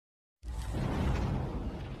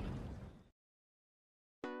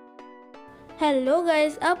Hello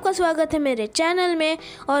guys, आपका स्वागत है मेरे चैनल में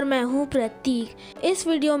और मैं हूं प्रतीक। इस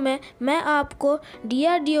वीडियो में मैं आपको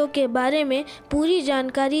DRDO के बारे में पूरी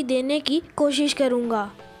जानकारी देने की कोशिश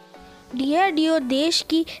करूंगा। DRDO देश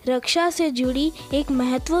की रक्षा से जुड़ी एक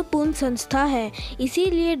महत्वपूर्ण संस्था है,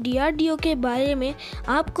 इसीलिए DRDO के बारे में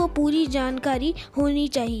आपको पूरी जानकारी होनी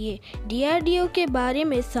चाहिए। DRDO के बारे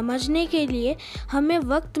में समझने के लिए हमें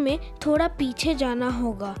वक्त में थोड़ा पीछे जाना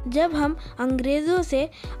होगा। जब हम अंग्रेज़ों से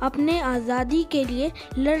अपने आज़ादी के लिए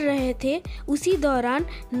लड़ रहे थे, उसी दौरान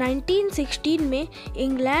 1916 में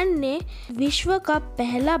इंग्लैंड ने विश्व का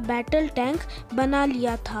पहला बैटल टैंक बना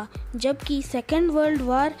लिया था, जबकि सेकेंड वर्ल्ड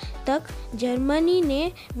वॉर तक जर्मनी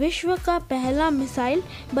ने विश्व का पहला मिसाइल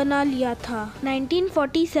बना लिया था।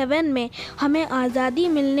 1947 में हमें आज़ादी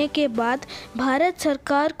मिलने के बाद भारत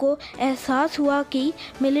सरकार को एहसास हुआ कि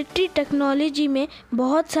मिलिट्री टेक्नोलॉजी में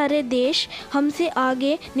बहुत सारे देश हमसे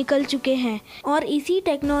आगे निकल चुके हैं और इसी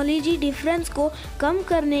टेक्नोलॉजी डिफरेंस को कम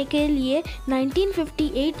करने के लिए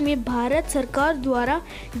 1958 में भारत सरकार द्वारा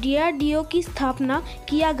DRDO की स्थापना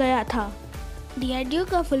किया गया था। DRDO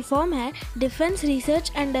का फुल फॉर्म है defence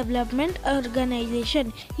research and development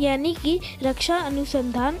organisation, यानी कि रक्षा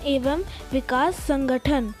अनुसंधान एवं विकास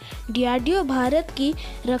संगठन। DRDO भारत की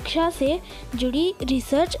रक्षा से जुड़ी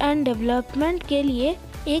रिसर्च एंड डेवलपमेंट के लिए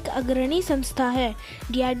एक अग्रणी संस्था है।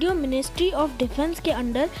 DRDO मिनिस्ट्री ऑफ डिफेंस के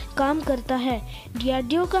अंडर काम करता है।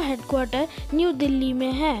 DRDO का हेडक्वार्टर न्यू दिल्ली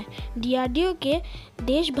में है। DRDO के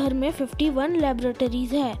देश भर में 51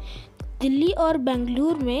 लैबोरेटरीज है। दिल्ली और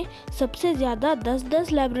बेंगलुरु में सबसे ज़्यादा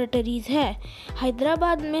 10-10 लैबोरेटरीज़ है।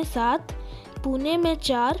 हैदराबाद में 7, पुणे में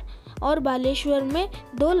 4 और बालेश्वर में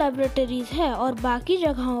 2 लैबोरेटरीज़ है और बाकी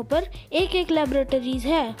जगहों पर 1-1 लैबोरेटरीज़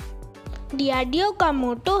है। DRDO का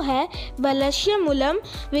मोटो है बलस्य मूलम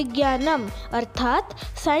विज्ञानम, अर्थात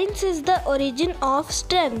science is the origin of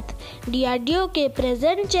strength. DRDO के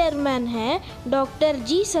प्रेजेंट चेयरमैन हैं डॉक्टर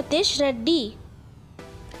G सतीश रेड्डी।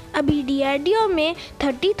 अभी DRDO में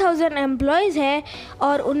 30,000 एम्प्लॉयज़ है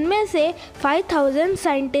और उनमें से 5,000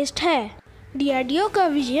 साइंटिस्ट है। DRDO का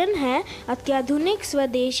विजन है अत्याधुनिक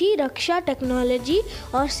स्वदेशी रक्षा टेक्नोलॉजी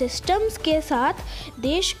और सिस्टम्स के साथ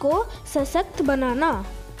देश को सशक्त बनाना।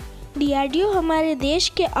 DRDO हमारे देश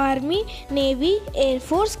के आर्मी, नेवी,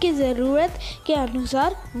 एयरफोर्स की ज़रूरत के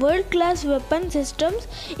अनुसार world class weapon systems,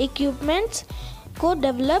 equipments को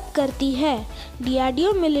डेवलप करती है।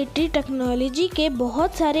 DRDO मिलिट्री टेक्नोलॉजी के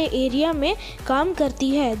बहुत सारे एरिया में काम करती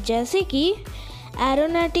है, जैसे कि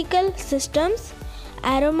aeronautical systems,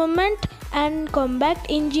 एरोमोमेंट and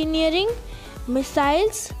combat engineering,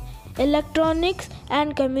 missiles, electronics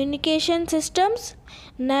and communication systems,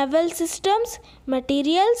 naval systems,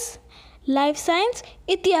 materials, life science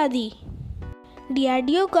इत्यादि।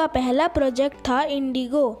 DRDO का पहला प्रोजेक्ट था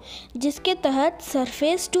इंडिगो, जिसके तहत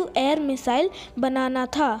सरफेस टू एयर मिसाइल बनाना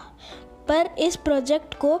था, पर इस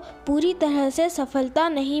प्रोजेक्ट को पूरी तरह से सफलता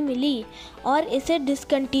नहीं मिली और इसे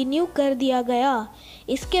डिसकंटिन्यू कर दिया गया।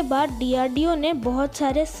 इसके बाद DRDO ने बहुत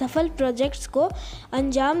सारे सफल प्रोजेक्ट्स को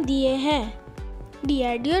अंजाम दिए हैं।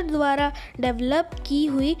 DRDO द्वारा डेवलप की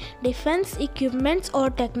हुई डिफेंस इक्विपमेंट्स और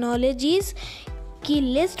टेक्नोलॉजीज़ की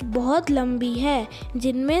लिस्ट बहुत लंबी है,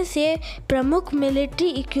 जिनमें से प्रमुख मिलिट्री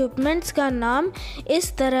इक्विपमेंट्स का नाम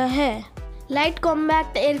इस तरह है: लाइट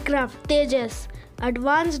कॉम्बैट एयरक्राफ्ट तेजस,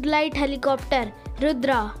 advanced light helicopter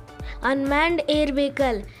Rudra, unmanned air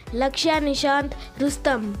vehicle लक्ष्य Nishant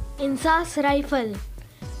Rustam, INSAS rifle,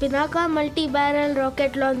 Pinaka multi barrel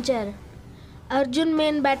rocket launcher, Arjun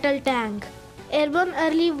main battle tank, airborne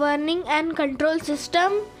early warning and control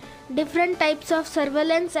system, different types of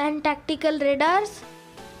surveillance and tactical radars,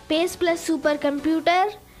 space plus supercomputer,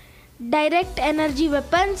 direct energy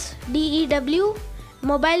weapons DEW,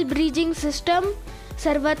 mobile breaching system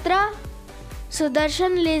सर्वत्रा,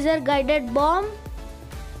 Sudarshan laser guided bomb,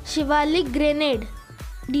 Shivalik grenade.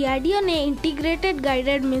 DRDO ने integrated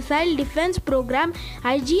guided missile defence programme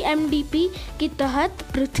IGMDP के तहत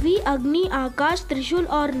पृथ्वी, अग्नि, आकाश, त्रिशूल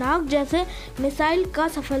और नाग जैसे missile का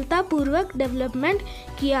सफलतापूर्वक development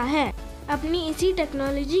किया है। अपनी इसी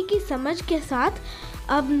टेक्नोलॉजी की समझ के साथ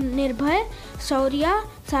अब निर्भय, शौर्य,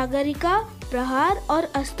 सागरिका, प्रहार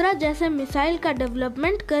और अस्त्रा जैसे मिसाइल का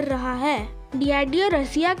डेवलपमेंट कर रहा है। DRDO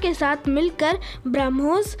रसिया के साथ मिलकर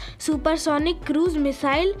ब्रह्मोस सुपरसोनिक क्रूज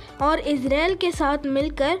मिसाइल और इजराइल के साथ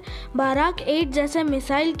मिलकर बाराक 8 जैसे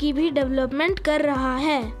मिसाइल की भी डेवलपमेंट कर रहा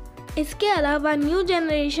है। इसके अलावा new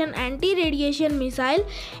generation anti radiation missile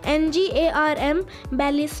NGARM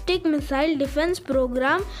ballistic missile defence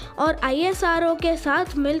programme और ISRO के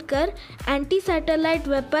साथ मिलकर एंटी सैटेलाइट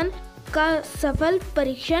वेपन का सफल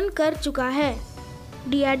परीक्षण कर चुका है।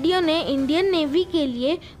 DRDO ने इंडियन नेवी के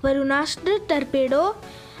लिए Varunastra टर्पेडो,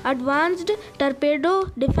 advanced torpedo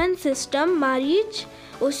defence system Marich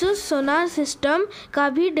उसूस sonar system का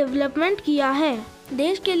भी डेवलपमेंट किया है।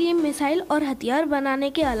 देश के लिए मिसाइल और हथियार बनाने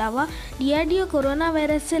के अलावा DRDO कोरोना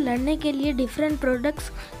वायरस से लड़ने के लिए डिफरेंट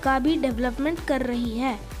प्रोडक्ट्स का भी डेवलपमेंट कर रही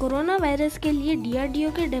है। कोरोना वायरस के लिए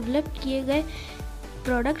DRDO के डेवलप किए गए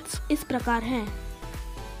प्रोडक्ट्स इस प्रकार हैं: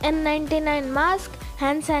 N99 mask,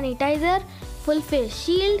 hand sanitiser, full face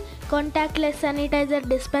shield, contactless sanitiser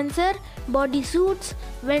dispenser, body suits,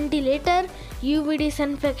 ventilator, UV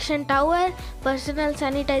disinfection tower, personal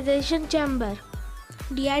sanitisation chamber.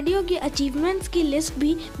 DRDO की अचीवमेंट्स की लिस्ट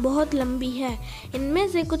भी बहुत लंबी है। इनमें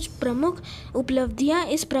से कुछ प्रमुख उपलब्धियां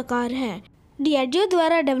इस प्रकार हैं। DRDO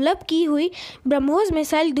द्वारा डेवलप की हुई ब्रह्मोस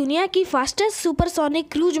मिसाइल दुनिया की फास्टेस्ट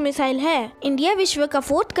सुपरसोनिक क्रूज मिसाइल है। इंडिया विश्व का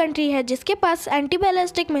 4th कंट्री है जिसके पास एंटी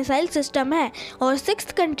बैलिस्टिक मिसाइल सिस्टम है और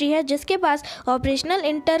 6th कंट्री है जिसके पास ऑपरेशनल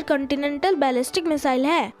इंटरकॉन्टिनेंटल बैलिस्टिक मिसाइल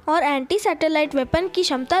है और एंटी सैटेलाइट वेपन की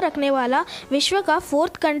क्षमता रखने वाला विश्व का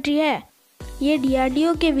 4th कंट्री है। ये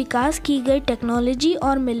DRDO के विकास की गई टेक्नोलॉजी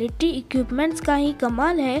और मिलिट्री इक्विपमेंट्स का ही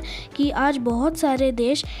कमाल है कि आज बहुत सारे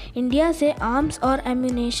देश इंडिया से आर्म्स और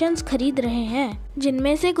एम्यूनेशंस खरीद रहे हैं,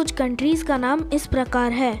 जिनमें से कुछ कंट्रीज़ का नाम इस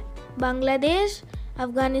प्रकार है: Bangladesh,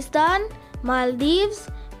 Afghanistan, Maldives,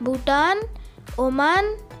 Bhutan,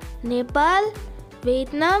 Oman, Nepal,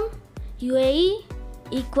 Vietnam, UAE,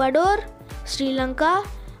 Ecuador, Sri Lanka,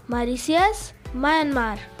 Mauritius,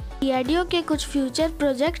 Myanmar. DRDO के कुछ फ्यूचर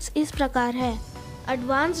प्रोजेक्ट्स इस प्रकार है: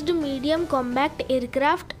 advanced medium combat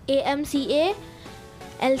aircraft AMCA,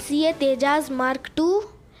 LCA Tejas mark 2,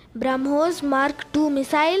 BrahMos mark 2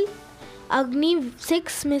 missile, अग्नि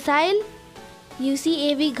 6 मिसाइल,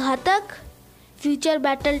 UCAV घातक, future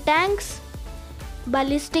battle tanks,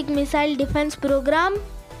 ballistic missile defence programme,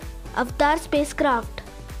 अवतार स्पेसक्राफ्ट।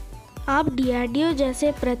 आप DRDO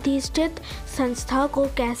जैसे प्रतिष्ठित संस्था को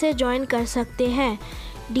कैसे ज्वाइन कर सकते हैं?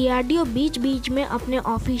 DRDO बीच बीच में अपने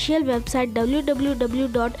ऑफिशियल वेबसाइट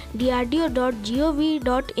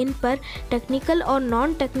www.drdo.gov.in पर टेक्निकल और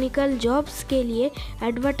नॉन टेक्निकल जॉब्स के लिए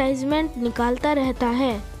एडवर्टाइजमेंट निकालता रहता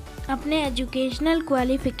है। अपने एजुकेशनल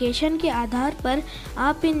क्वालिफिकेशन के आधार पर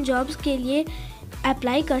आप इन जॉब्स के लिए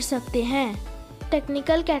अप्लाई कर सकते हैं।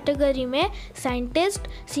 टेक्निकल कैटेगरी में scientist,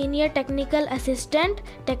 senior technical assistant,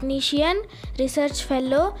 technician, research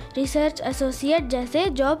fellow, research associate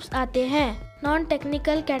जैसे जॉब्स आते हैं। नॉन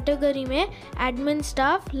टेक्निकल कैटेगरी में admin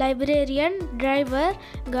staff, librarian, driver,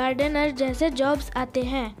 gardener जैसे जॉब्स आते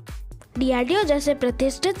हैं। DRDO जैसे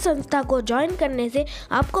प्रतिष्ठित संस्था को ज्वाइन करने से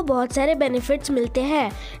आपको बहुत सारे बेनिफिट्स मिलते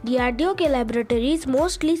हैं। DRDO के लैबोरेटरीज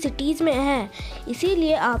मोस्टली सिटीज़ में हैं,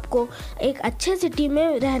 इसीलिए आपको एक अच्छे सिटी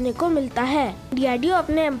में रहने को मिलता है। DRDO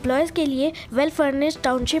अपने एम्प्लॉयज़ के लिए वेल फर्निश्ड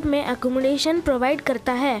टाउनशिप में अकोमोडेशन प्रोवाइड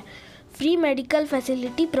करता है, फ्री मेडिकल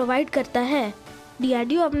फैसिलिटी प्रोवाइड करता है।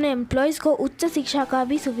 DRDO अपने एम्प्लॉयज़ को उच्च शिक्षा का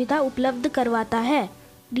भी सुविधा उपलब्ध करवाता है।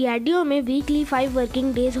 DRDO में वीकली 5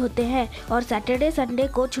 वर्किंग डेज होते हैं और सैटरडे संडे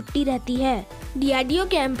को छुट्टी रहती है। DRDO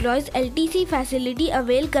के एम्प्लॉयज़ LTC फैसिलिटी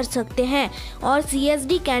अवेल कर सकते हैं और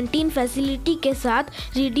CSD कैंटीन फैसिलिटी के साथ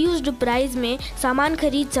रिड्यूस्ड प्राइस में सामान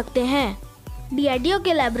खरीद सकते हैं। DRDO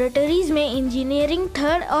के लैबोरेटरीज में इंजीनियरिंग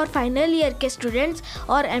 3rd और फाइनल ईयर के स्टूडेंट्स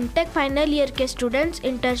और MTech फाइनल ईयर के स्टूडेंट्स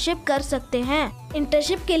इंटर्नशिप कर सकते हैं।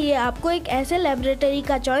 इंटर्नशिप के लिए आपको एक ऐसे लैबोरेटरी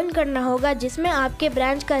का चयन करना होगा जिसमें आपके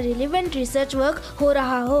ब्रांच का रिलेवेंट रिसर्च वर्क हो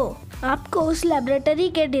रहा हो। आपको उस लैबोरेटरी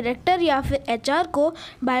के डायरेक्टर या फिर HR को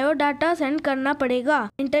बायोडाटा सेंड करना पड़ेगा।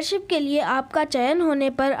 इंटर्नशिप के लिए आपका चयन होने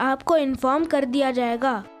पर आपको इन्फॉर्म कर दिया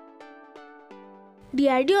जाएगा।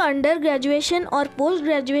 DRDO अंडर ग्रेजुएशन और पोस्ट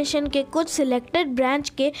ग्रेजुएशन के कुछ सिलेक्टेड ब्रांच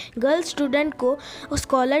के गर्ल स्टूडेंट को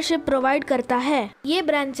स्कॉलरशिप प्रोवाइड करता है। ये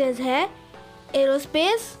ब्रांचेस है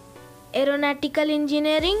aerospace, aeronautical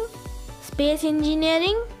engineering, space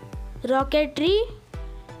engineering, rocketry,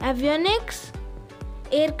 avionics,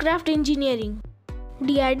 aircraft engineering.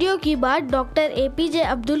 DRDO की बात डॉक्टर APJ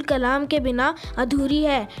अब्दुल कलाम के बिना अधूरी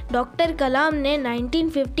है। डॉक्टर कलाम ने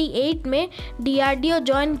 1958 में DRDO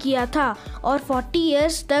ज्वाइन किया था और 40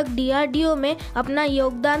 इयर्स तक DRDO में अपना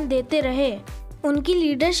योगदान देते रहे। उनकी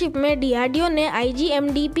लीडरशिप में DRDO ने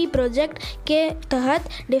IGMDP प्रोजेक्ट के तहत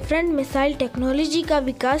डिफरेंट मिसाइल टेक्नोलॉजी का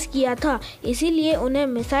विकास किया था, इसीलिए उन्हें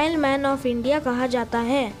मिसाइल मैन ऑफ इंडिया कहा जाता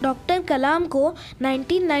है। डॉक्टर कलाम को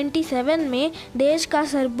 1997 में देश का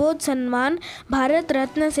सर्वोच्च सम्मान भारत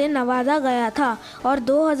रत्न से नवाजा गया था और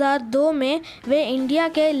 2002 में वे इंडिया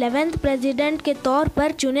के 11th प्रेसिडेंट के तौर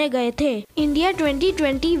पर चुने गए थे। India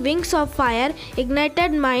 2020 wings of fire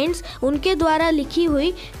ignited minds उनके द्वारा लिखी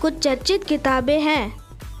हुई कुछ चर्चित किताबें हैं।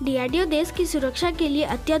 DRDO देश की सुरक्षा के लिए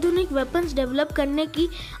अत्याधुनिक वेपन्स डेवलप करने की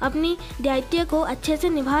अपनी दायित्व को अच्छे से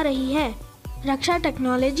निभा रही है। रक्षा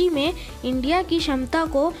टेक्नोलॉजी में इंडिया की क्षमता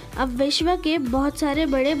को अब विश्व के बहुत सारे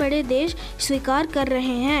बड़े बड़े देश स्वीकार कर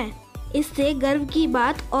रहे हैं। इससे गर्व की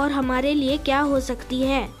बात और हमारे लिए क्या हो सकती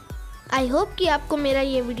है। आई होप कि आपको मेरा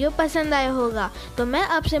ये वीडियो पसंद आया होगा। तो मैं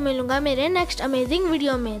आपसे मिलूंगा मेरे नेक्स्ट अमेजिंग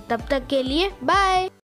वीडियो में। तब तक के लिए बाय।